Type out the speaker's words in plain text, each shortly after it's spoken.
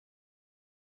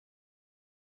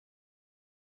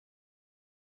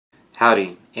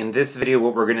Howdy. In this video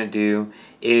what we're going to do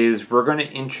is we're going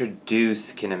to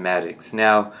introduce kinematics.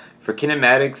 Now for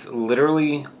kinematics,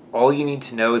 literally all you need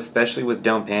to know, especially with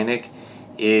Don't Panic,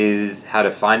 is how to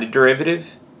find a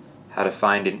derivative, how to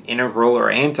find an integral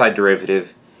or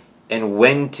antiderivative, and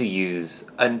when to use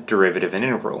a derivative and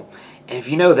integral. And if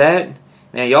you know that,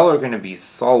 man, y'all are going to be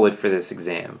solid for this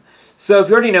exam. So if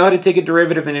you already know how to take a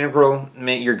derivative and integral,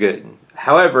 man, you're good.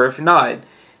 However, if not,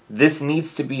 this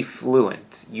needs to be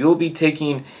fluent. You'll be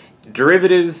taking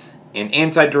derivatives and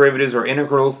antiderivatives or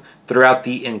integrals throughout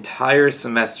the entire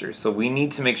semester. So we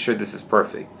need to make sure this is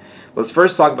perfect. Let's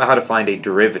first talk about how to find a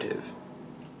derivative.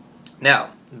 Now,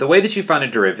 the way that you find a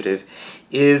derivative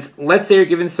is, let's say you're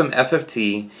given some f of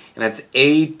t, and that's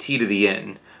a t to the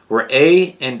n, where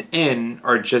a and n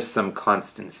are just some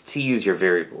constants. T is your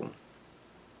variable.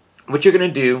 What you're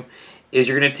going to do is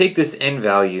you're going to take this n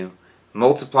value,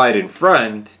 multiply it in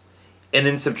front, and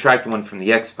then subtract 1 from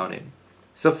the exponent.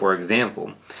 So for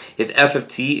example, if f of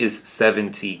t is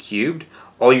 7t cubed,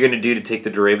 all you're going to do to take the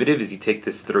derivative is you take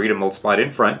this 3 to multiply it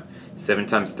in front. 7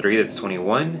 times 3, that's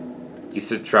 21. You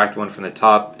subtract 1 from the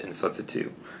top, and so it's a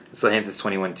 2. So hence it's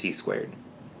 21t squared.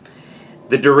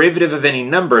 The derivative of any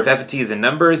number, if f of t is a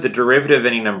number, the derivative of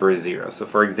any number is 0. So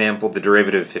for example, the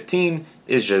derivative of 15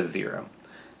 is just 0.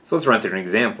 So let's run through an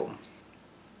example.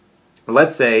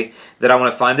 Let's say that I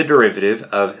want to find the derivative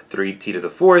of 3t to the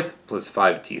 4th plus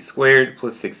 5t squared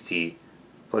plus 6t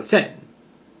plus 10.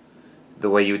 The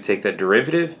way you would take that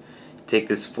derivative, take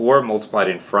this 4 multiplied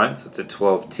in front, so it's a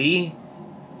 12t.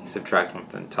 You subtract 1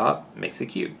 from the top, makes it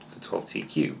cubed, so 12t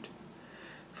cubed.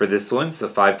 For this one, so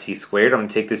 5t squared, I'm going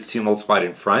to take this 2 multiplied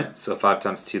in front, so 5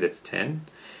 times 2, that's 10.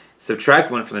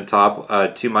 Subtract 1 from the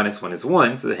top, 2 minus 1 is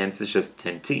 1, so hence it's just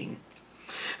 10t.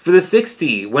 For the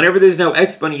 6t, whenever there's no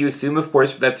exponent, you assume, of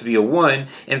course, for that to be a 1,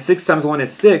 and 6 times 1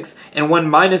 is 6, and 1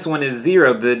 minus 1 is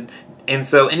 0, and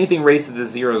so anything raised to the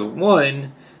 0 is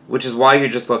 1, which is why you're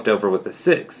just left over with the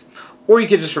 6. Or you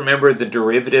could just remember the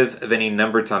derivative of any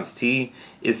number times t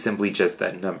is simply just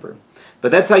that number. But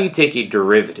that's how you take a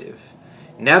derivative.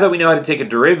 Now that we know how to take a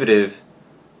derivative,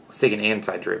 let's take an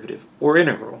antiderivative, or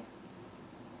integral.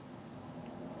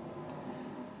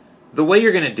 The way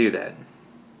you're going to do that,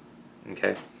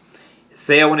 okay,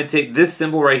 say I want to take this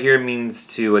symbol right here means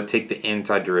to take the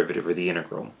antiderivative or the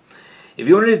integral. If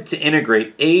you wanted to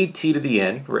integrate a t to the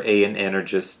n, where a and n are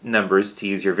just numbers,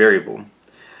 t is your variable,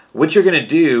 what you're going to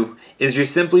do is you're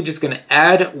simply just going to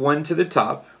add 1 to the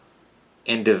top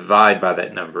and divide by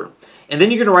that number. And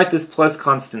then you're going to write this plus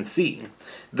constant c.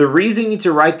 The reason you need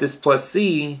to write this plus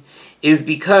c is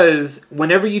because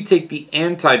whenever you take the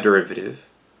antiderivative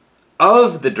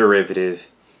of the derivative,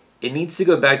 it needs to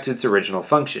go back to its original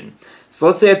function. So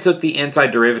let's say I took the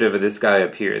antiderivative of this guy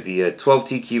up here, the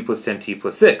 12t cubed plus 10t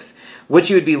plus 6. What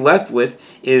you would be left with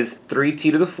is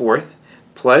 3t to the 4th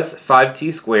plus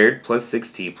 5t squared plus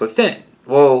 6t plus 10.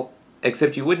 Well,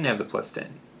 except you wouldn't have the plus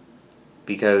 10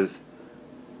 because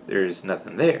there's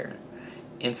nothing there.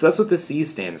 And so that's what the c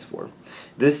stands for.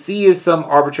 The c is some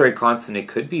arbitrary constant. It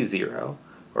could be 0,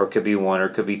 or it could be 1, or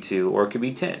it could be 2, or it could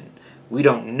be 10. We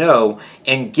don't know,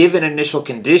 and given initial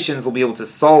conditions, we'll be able to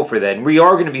solve for that. And we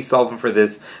are going to be solving for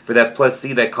this, for that plus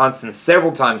c, that constant,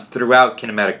 several times throughout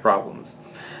kinematic problems.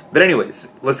 But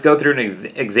anyways, let's go through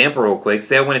an example real quick.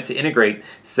 Say I wanted to integrate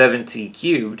 7t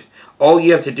cubed. All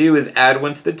you have to do is add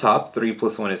 1 to the top. 3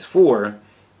 plus 1 is 4.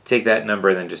 Take that number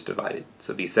and then just divide it.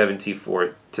 So it'd be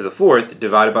 7t to the 4th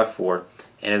divided by 4,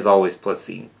 and as always, plus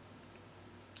c.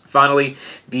 Finally,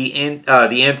 the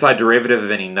antiderivative of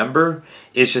any number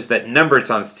is just that number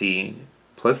times t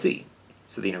plus c.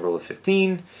 So the integral of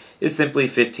 15 is simply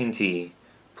 15t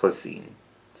plus c.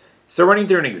 So running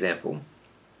through an example,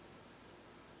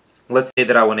 let's say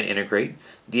that I want to integrate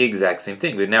the exact same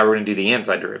thing, but now we're going to do the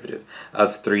antiderivative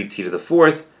of 3t to the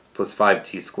 4th plus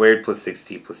 5t squared plus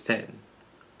 6t plus 10.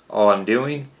 All I'm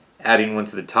doing, adding 1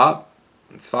 to the top,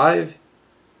 that's 5,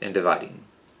 and dividing.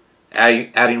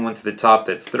 Adding 1 to the top,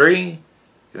 that's 3,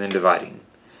 and then dividing.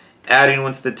 Adding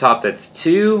 1 to the top, that's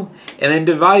 2, and then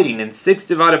dividing. And 6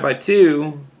 divided by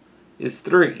 2 is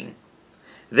 3.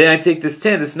 Then I take this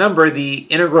 10, this number, the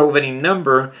integral of any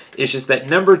number is just that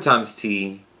number times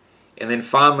t, and then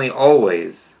finally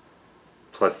always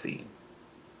plus c.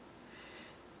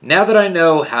 Now that I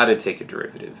know how to take a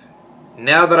derivative,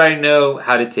 now that I know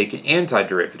how to take an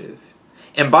antiderivative,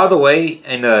 and by the way,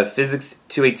 in Physics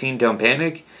 218, Don't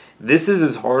Panic, this is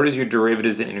as hard as your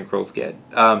derivatives and integrals get.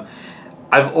 I've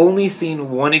only seen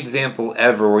one example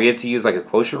ever where you had to use like a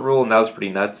quotient rule, and that was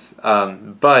pretty nuts.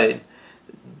 But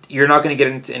you're not going to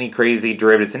get into any crazy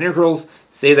derivatives and integrals.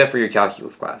 Save that for your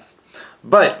calculus class.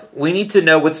 But we need to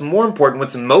know what's more important,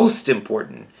 what's most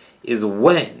important, is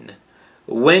when.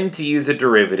 When to use a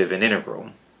derivative and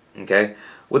integral. Okay?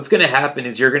 What's going to happen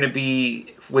is you're going to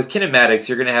be, with kinematics,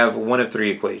 you're going to have one of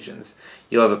three equations.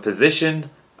 You'll have a position,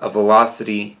 a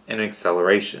velocity, and an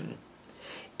acceleration.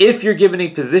 If you're given a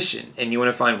position and you want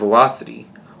to find velocity,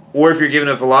 or if you're given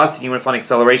a velocity and you want to find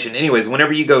acceleration, anyways,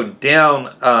 whenever you go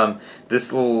down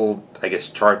this little, I guess,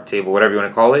 chart table, whatever you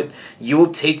want to call it, you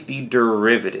will take the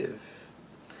derivative.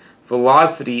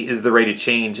 Velocity is the rate of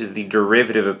change, is the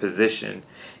derivative of position,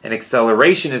 and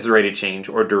acceleration is the rate of change,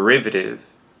 or derivative,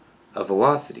 of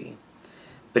velocity.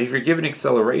 But if you're given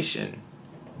acceleration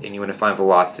and you want to find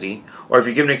velocity, or if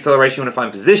you're given acceleration and you want to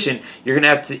find position, you're going to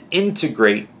have to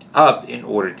integrate up in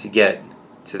order to get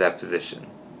to that position.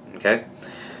 Okay?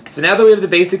 So now that we have the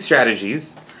basic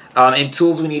strategies and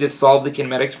tools we need to solve the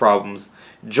kinematics problems,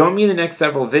 join me in the next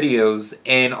several videos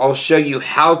and I'll show you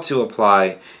how to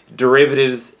apply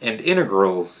derivatives and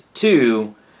integrals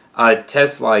to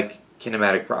tests like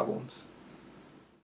kinematic problems.